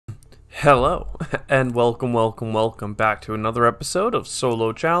Hello, and welcome back to another episode of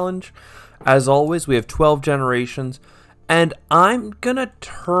Solo Challenge. As always, we have 12 generations, and I'm gonna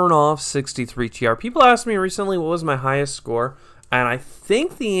turn off 63 TR. People asked me recently what was my highest score, and I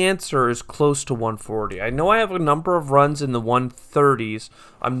think the answer is close to 140. I know I have a number of runs in the 130s.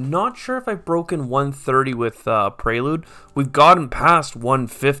 I'm not sure if I've broken 130 with Prelude. We've gotten past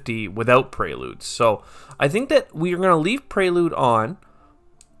 150 without Preludes, so I think that we are gonna leave Prelude on.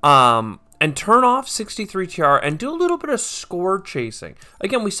 And turn off 63 TR and do a little bit of score chasing.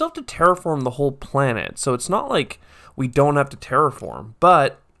 Again, we still have to terraform the whole planet, so it's not like we don't have to terraform,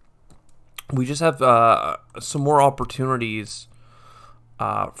 but we just have some more opportunities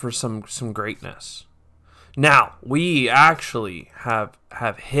for some greatness. Now, we actually have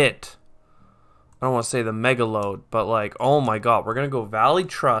hit, I don't want to say the mega load, but like, oh my god, we're going to go Valley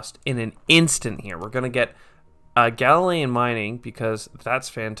Trust in an instant here. We're going to get Galilean mining, because that's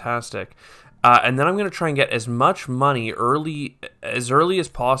fantastic, and then I'm going to try and get as much money as early as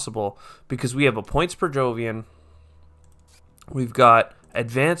possible, because we have a points per jovian, we've got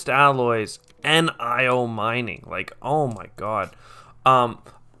advanced alloys, and IO mining. Like, oh my god.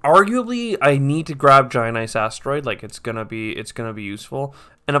 Arguably I need to grab Giant Ice Asteroid. Like, it's gonna be useful,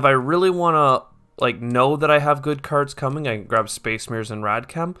 and if I really want to know that I have good cards coming, I can grab Space Mirrors and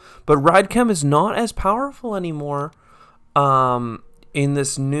Radchem. But Radchem is not as powerful anymore in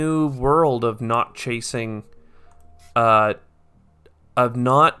this new world of not chasing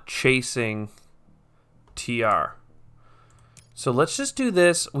TR. So let's just do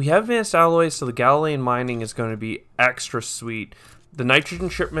this. We have advanced alloys, so the Galilean mining is going to be extra sweet. The nitrogen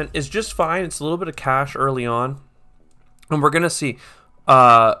shipment is just fine. It's a little bit of cash early on, and we're going to see.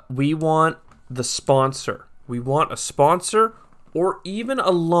 We want the sponsor. We want a sponsor or even a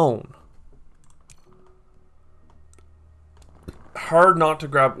loan. Hard not to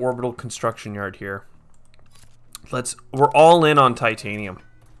grab Orbital Construction Yard here. We're all in on titanium.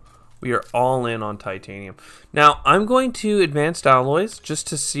 We are all in on titanium. Now, I'm going to advanced alloys just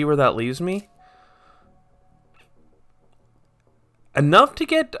to see where that leaves me. Enough to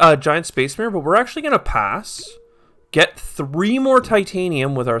get Giant Space Mirror, but we're actually going to pass. Get 3 more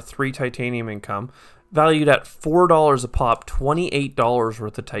titanium with our 3 titanium income, valued at $4 a pop, $28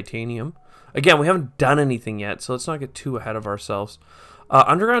 worth of titanium. Again, we haven't done anything yet, so let's not get too ahead of ourselves.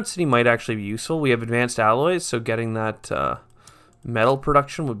 Underground City might actually be useful. We have advanced alloys, so getting that metal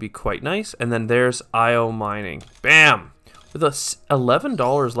production would be quite nice. And then there's IO mining. Bam! With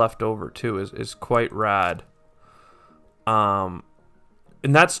 $11 left over, too, is quite rad.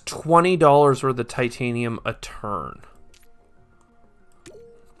 And that's $20 worth of titanium a turn.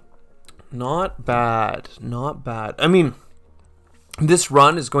 Not bad. Not bad. I mean, this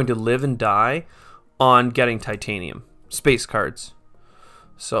run is going to live and die on getting titanium. Space cards.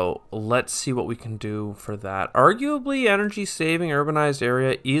 So let's see what we can do for that. Arguably, energy saving urbanized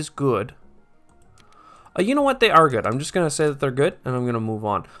area is good. You know what? They are good. I'm just going to say that they're good, and I'm going to move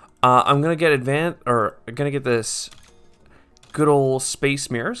on. I'm going to get I'm going to get this good old Space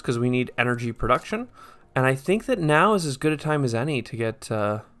Mirrors, because we need energy production, and I think that now is as good a time as any to get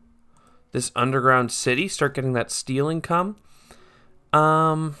this underground city, start getting that steel income.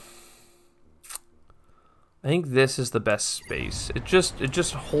 I think this is the best space. It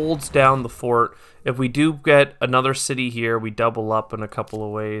just holds down the fort. If we do get another city here, we double up in a couple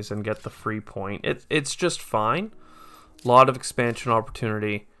of ways and get the free point. It's just fine. A lot of expansion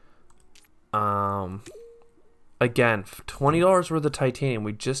opportunity. Again, $20 worth of titanium.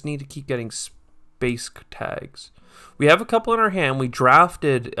 We just need to keep getting space tags. We have a couple in our hand. We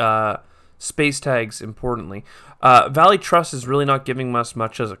drafted space tags, importantly. Valley Trust is really not giving us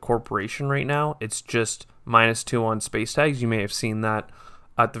much as a corporation right now. It's just -2 on space tags. You may have seen that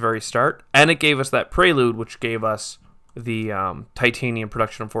at the very start. And it gave us that Prelude, which gave us the titanium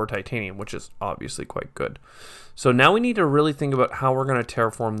production of 4 titanium, which is obviously quite good. So now we need to really think about how we're going to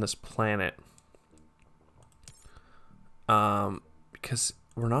terraform this planet. Because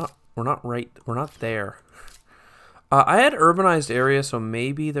we're not there. I had urbanized area, so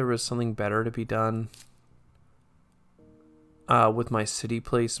maybe there was something better to be done with my city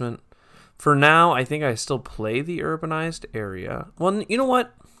placement. For now, I think I still play the urbanized area. Well, you know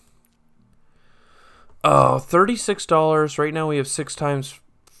what? Oh, $36. Right now we have 6 times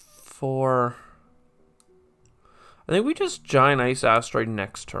 4. I think we just Giant Ice Asteroid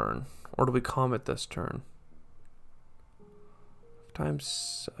next turn. Or do we Comet this turn?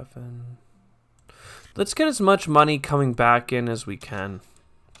 Times 7. Let's get as much money coming back in as we can.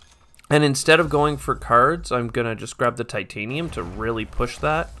 And instead of going for cards, I'm going to just grab the titanium to really push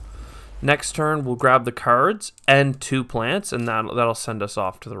that. Next turn, we'll grab the cards and 2 plants, and that'll send us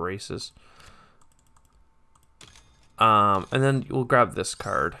off to the races. And then we'll grab this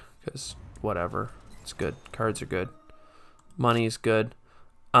card, because whatever. It's good. Cards are good. Money's good.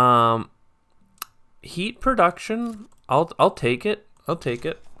 Heat production, I'll take it. I'll take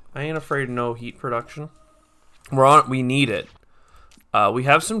it. I ain't afraid of no heat production. We need it. We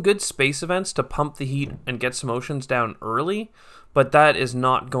have some good space events to pump the heat and get some oceans down early, but that is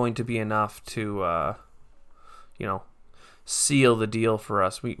not going to be enough to, you know, seal the deal for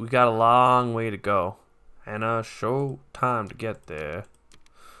us. We got a long way to go, and a show time to get there.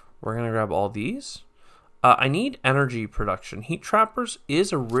 We're gonna grab all these. I need energy production. Heat trappers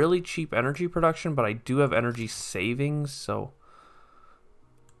is a really cheap energy production, but I do have energy savings, so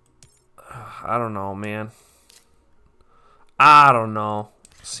I don't know, man. I don't know.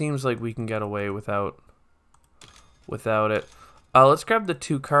 Seems like we can get away without it. Let's grab the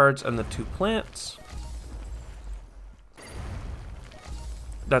 2 cards and the 2 plants.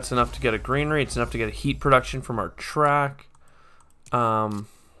 That's enough to get a greenery. It's enough to get a heat production from our track.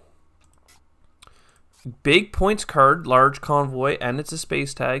 Big points card, large convoy, and it's a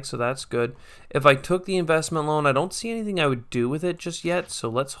space tag, so that's good. If I took the investment loan, I don't see anything I would do with it just yet, so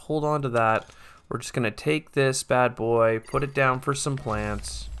let's hold on to that. We're just going to take this bad boy, put it down for some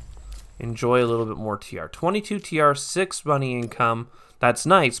plants, enjoy a little bit more TR. 22 TR, 6 money income. That's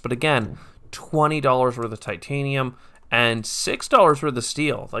nice, but again, $20 worth of titanium and $6 worth of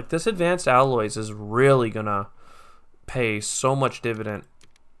steel. Like, this advanced alloys is really going to pay so much dividend.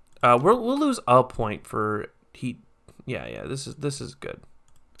 We'll lose a point for heat. Yeah, this is good.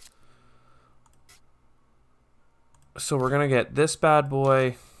 So we're going to get this bad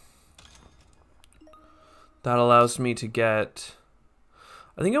boy. That allows me to get,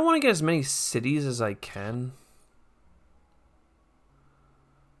 I think I want to get as many cities as I can.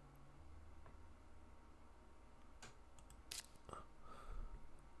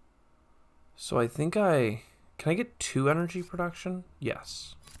 So I think can I get 2 energy production?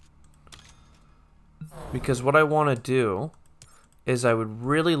 Yes. Because what I want to do is I would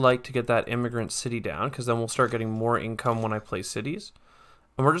really like to get that immigrant city down, because then we'll start getting more income when I play cities.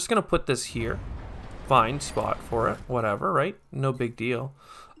 And we're just going to put this here. Fine spot for it, whatever, right? No big deal.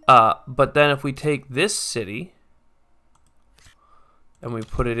 But then if we take this city and we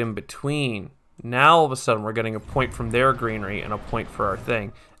put it in between, now all of a sudden we're getting a point from their greenery and a point for our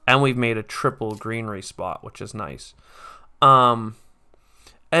thing, and we've made a triple greenery spot, which is nice.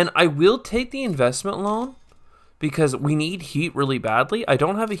 And I will take the investment loan because we need heat really badly. I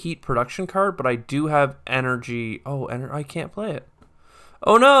don't have a heat production card, but I do have energy. Oh, I can't play it.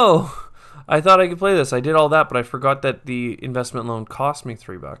 Oh no! I thought I could play this. I did all that, but I forgot that the investment loan cost me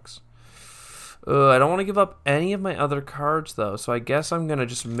 $3. I don't want to give up any of my other cards, though, so I guess I'm going to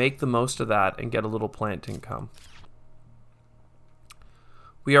just make the most of that and get a little plant income.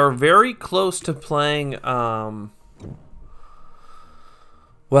 We are very close to playing, well,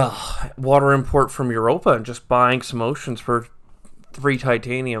 water import from Europa and just buying some oceans for 3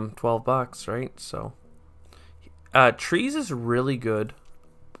 titanium, $12, right? So, trees is really good.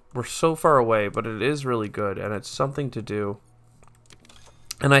 We're so far away, but it is really good, and it's something to do.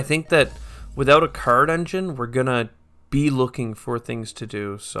 And I think that without a card engine, we're going to be looking for things to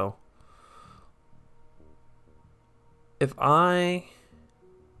do. So if I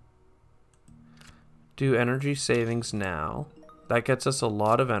do energy savings now, that gets us a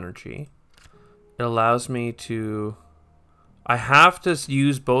lot of energy. It allows me to... I have to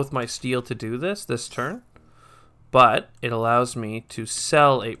use both my steel to do this turn. But it allows me to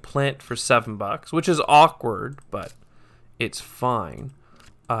sell a plant for $7, which is awkward, but it's fine.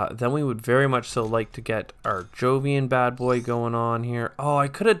 Then we would very much so like to get our Jovian bad boy going on here. Oh, I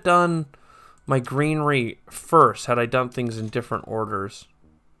could have done my greenery first had I done things in different orders.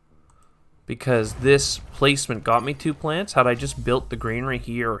 Because this placement got me 2 plants. Had I just built the greenery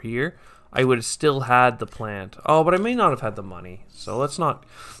here or here, I would have still had the plant. Oh, but I may not have had the money. So let's not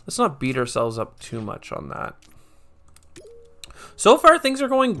beat ourselves up too much on that. So far, things are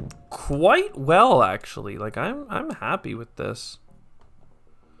going quite well, actually. Like, I'm happy with this.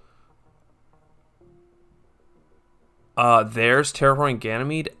 There's Terraforming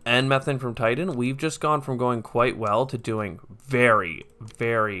Ganymede and Methane from Titan. We've just gone from going quite well to doing very,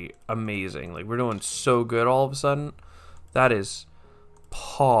 very amazing. Like, we're doing so good all of a sudden. That is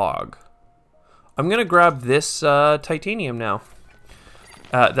pog. I'm going to grab this titanium now.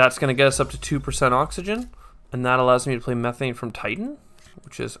 That's going to get us up to 2% oxygen. And that allows me to play Methane from Titan,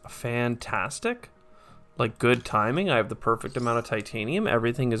 which is fantastic. Like, good timing. I have the perfect amount of titanium.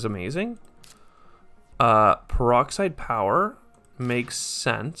 Everything is amazing. Peroxide power makes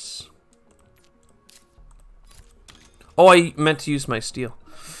sense. Oh, I meant to use my steel.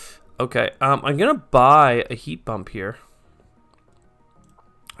 Okay, I'm gonna buy a heat bump here.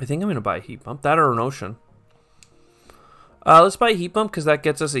 I think I'm gonna buy a heat bump. That or an ocean. Let's buy a heat bump because that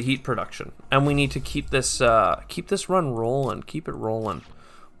gets us a heat production, and we need to keep this run rolling. Keep it rolling.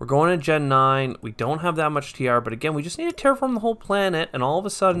 We're going to Gen 9. We don't have that much TR, but again, we just need to terraform the whole planet, and all of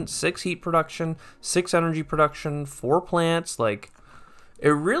a sudden, 6 heat production, 6 energy production, 4 plants. Like, it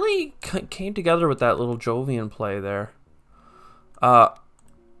really came together with that little Jovian play there.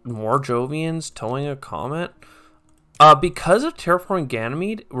 More Jovians towing a comet. Because of terraforming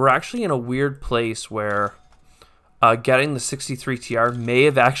Ganymede, we're actually in a weird place where getting the 63 TR may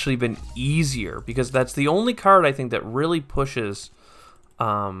have actually been easier, because that's the only card I think that really pushes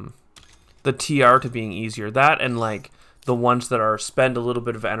the TR to being easier. That and like the ones that are spend a little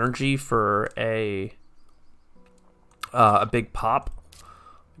bit of energy for a big pop,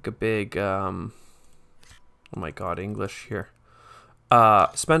 like a big oh my god, English here.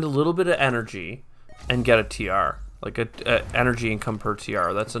 Spend a little bit of energy and get a TR, like a energy income per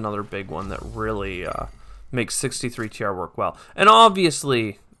TR. That's another big one that really makes 63 TR work well. And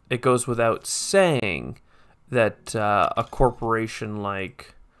obviously, it goes without saying that a corporation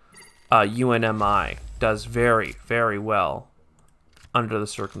like UNMI does very, very well under the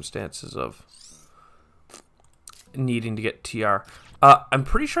circumstances of needing to get TR. I'm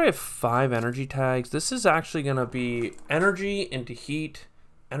pretty sure I have 5 energy tags. This is actually going to be energy into heat,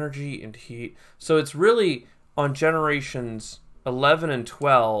 energy into heat. So it's really on generations 11 and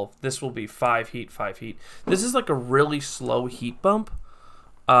 12, this will be 5 heat, 5 heat. This is like a really slow heat bump,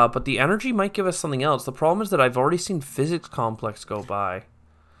 but the energy might give us something else. The problem is that I've already seen Physics Complex go by.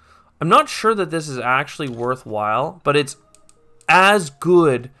 I'm not sure that this is actually worthwhile, but it's as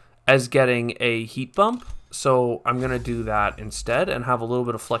good as getting a heat bump. So I'm going to do that instead and have a little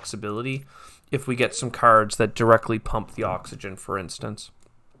bit of flexibility if we get some cards that directly pump the oxygen, for instance.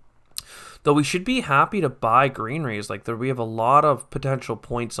 Though we should be happy to buy green rays. Like, we have a lot of potential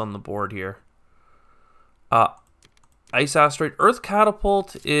points on the board here. Ice Asteroid. Earth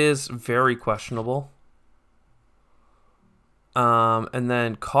Catapult is very questionable. And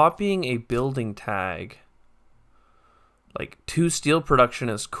then copying a building tag. Like, 2 steel production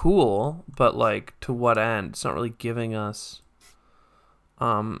is cool, but like, to what end? It's not really giving us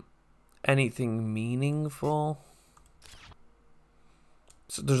anything meaningful.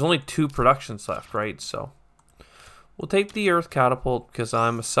 So there's only 2 productions left, right? So we'll take the Earth Catapult because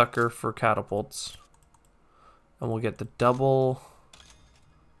I'm a sucker for catapults. And we'll get the double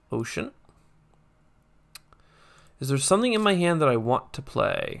ocean. Is there something in my hand that I want to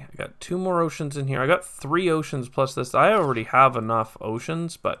play? I got 2 more oceans in here. I got 3 oceans plus this. I already have enough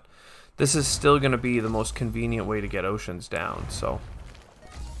oceans, but this is still going to be the most convenient way to get oceans down. So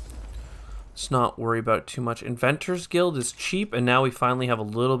let's not worry about it too much. Inventors Guild is cheap, and now we finally have a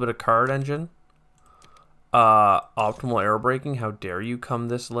little bit of card engine. Optimal arrow braking. How dare you come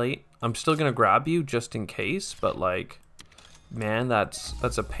this late? I'm still going to grab you just in case, but like, man, that's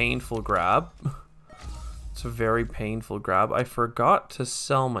a painful grab. It's a very painful grab. I forgot to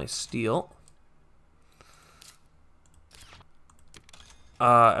sell my steel.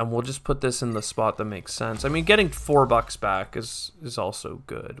 And we'll just put this in the spot that makes sense. I mean, getting $4 back is also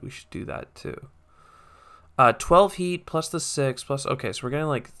good. We should do that too. 12 heat plus the 6 plus... Okay, so we're getting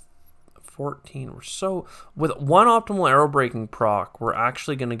like 14. We're so... With 1 optimal arrow braking proc, we're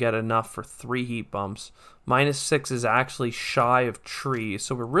actually going to get enough for 3 heat bumps. -6 is actually shy of tree.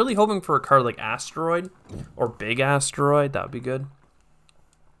 So we're really hoping for a card like Asteroid or Big Asteroid. That would be good.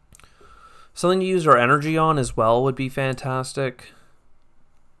 Something to use our energy on as well would be fantastic.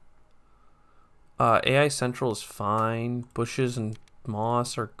 AI Central is fine. Bushes and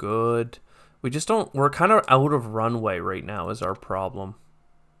moss are good. We just don't... We're kind of out of runway right now is our problem.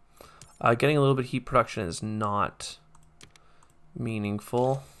 Getting a little bit of heat production is not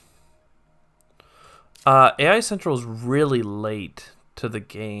meaningful. AI Central is really late to the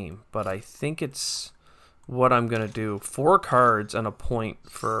game, but I think it's what I'm going to do. 4 cards and a point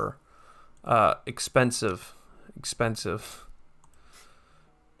for expensive.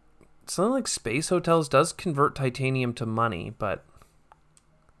 Something like Space Hotels does convert titanium to money, but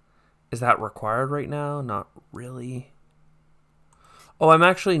is that required right now? Not really. Oh, I'm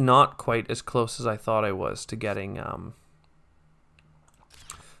actually not quite as close as I thought I was to getting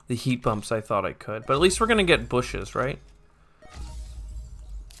the heat bumps I thought I could. But at least we're going to get bushes, right?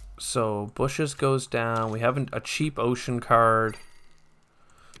 So bushes goes down. We have a cheap ocean card.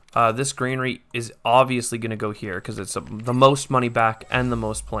 This greenery is obviously going to go here because it's the most money back and the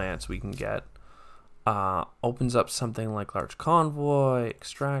most plants we can get. Opens up something like large convoy,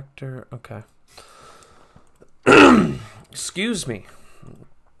 extractor. Okay. Excuse me.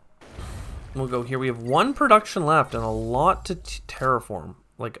 We'll go here. We have 1 production left and a lot to terraform.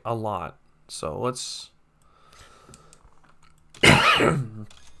 Like, a lot. So, let's...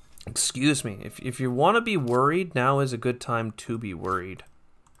 Excuse me. If you want to be worried, now is a good time to be worried.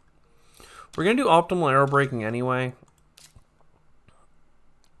 We're going to do optimal arrow breaking anyway.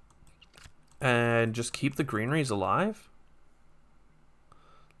 And just keep the greeneries alive.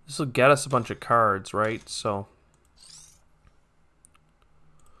 This will get us a bunch of cards, right? So...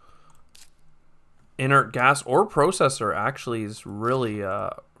 Inert gas or processor actually is really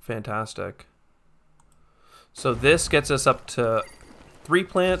fantastic. So this gets us up to 3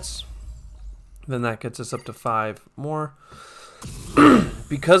 plants. Then that gets us up to 5 more.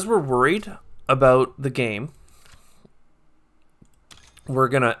 Because we're worried about the game, we're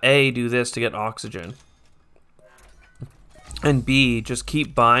gonna A, do this to get oxygen. And B, just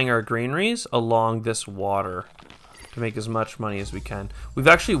keep buying our greeneries along this water to make as much money as we can. We've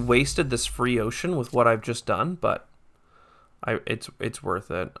actually wasted this free ocean with what I've just done, but it's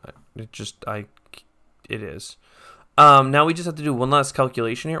worth it. It is. Now we just have to do one last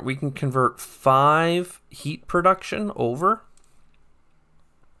calculation here. We can convert 5 heat production over,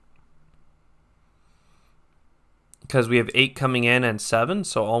 because we have 8 coming in and 7,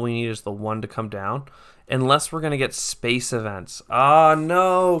 so all we need is the 1 to come down. Unless we're going to get space events. Ah,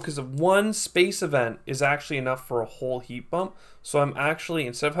 no, because 1 space event is actually enough for a whole heat bump. So I'm actually,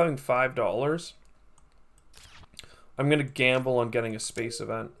 instead of having $5, I'm going to gamble on getting a space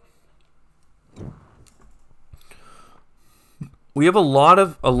event. We have a lot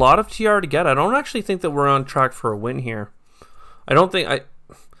of TR to get. I don't actually think that we're on track for a win here. I don't think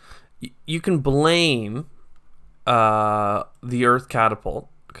you can blame the Earth Catapult,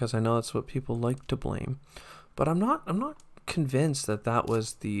 because I know that's what people like to blame, but I'm not convinced that that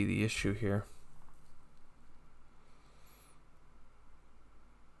was the issue here.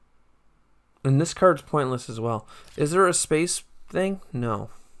 And this card's pointless as well. Is there a space thing? No.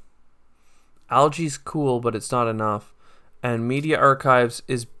 Algae's cool, but it's not enough. And Media Archives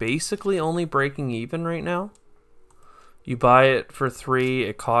is basically only breaking even right now. You buy it for 3,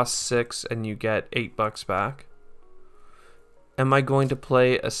 it costs 6, and you get $8 back. Am I going to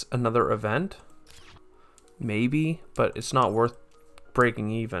play another event? Maybe, but it's not worth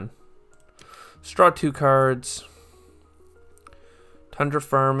breaking even. Straw 2 cards. Tundra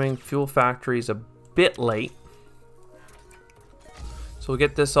Farming. Fuel Factory is a bit late. So we'll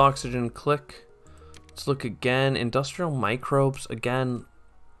get this oxygen click. Let's look again. Industrial Microbes. Again,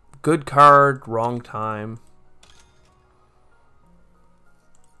 good card, wrong time.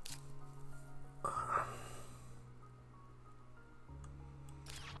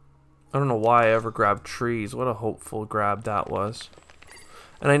 I don't know why I ever grabbed trees. What a hopeful grab that was.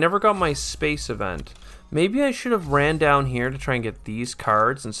 And I never got my space event. Maybe I should have ran down here to try and get these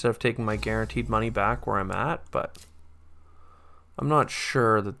cards instead of taking my guaranteed money back where I'm at, but I'm not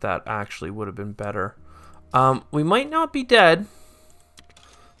sure that that actually would have been better. We might not be dead.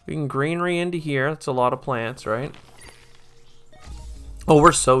 We can greenery into here. That's a lot of plants, right? Oh,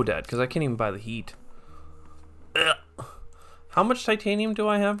 we're so dead because I can't even buy the heat. Ugh. How much titanium do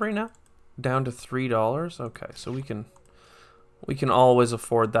I have right now? Down to $3. Okay, so we can always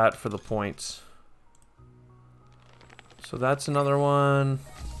afford that for the points. So that's another one.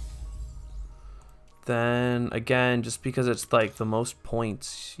 Then again, just because it's like the most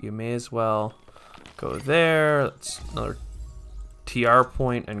points, you may as well go there. That's another TR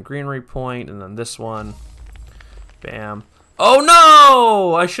point and greenery point, and then this one. Bam. Oh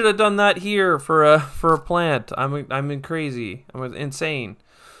no! I should have done that here for a plant. I'm crazy. I'm insane.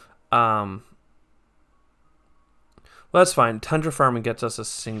 Well, that's fine. Tundra Farming gets us a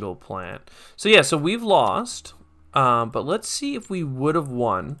single plant. So yeah, so we've lost. But let's see if we would have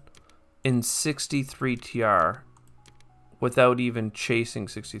won in 63 TR without even chasing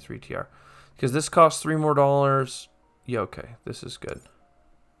 63 TR. Because this costs $3 more. Yeah, okay. This is good.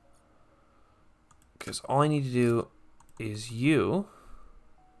 Because all I need to do is you.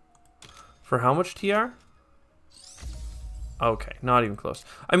 For how much TR? Okay, not even close.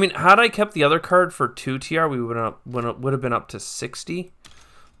 I mean, had I kept the other card for 2 TR, we would have been up to 60.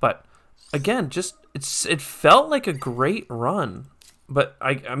 But again, just it felt like a great run. But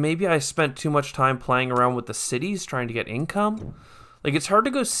maybe I spent too much time playing around with the cities trying to get income. Like, it's hard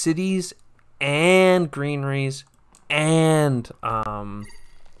to go cities and greeneries and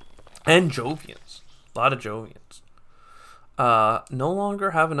jovians. A lot of jovians. No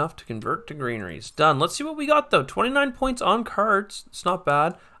longer have enough to convert to greeneries. Done. Let's see what we got though. 29 points on cards. It's not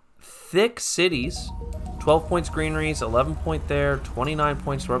bad. Thick cities. 12 points greeneries. 11 point there. 29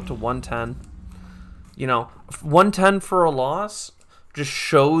 points. We're up to 110. You know, 110 for a loss just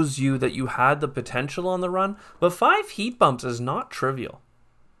shows you that you had the potential on the run, but 5 heat bumps is not trivial.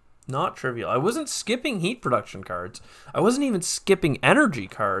 Not trivial. I wasn't skipping heat production cards. I wasn't even skipping energy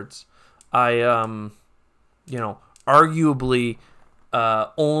cards. I, arguably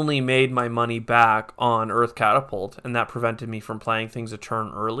only made my money back on Earth Catapult, and that prevented me from playing things a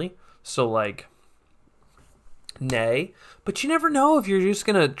turn early. So, like, nay. But you never know if you're just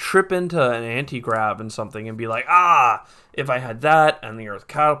going to trip into an anti-grab and something and be like, if I had that and the Earth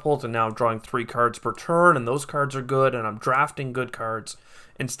Catapult and now I'm drawing 3 cards per turn and those cards are good and I'm drafting good cards.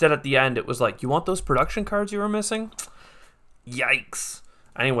 Instead, at the end, it was like, you want those production cards you were missing? Yikes.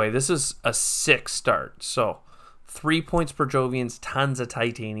 Anyway, this is a 6 start. So, 3 points per Jovians, tons of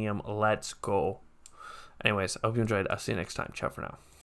titanium. Let's go. Anyways, I hope you enjoyed. I'll see you next time. Ciao for now.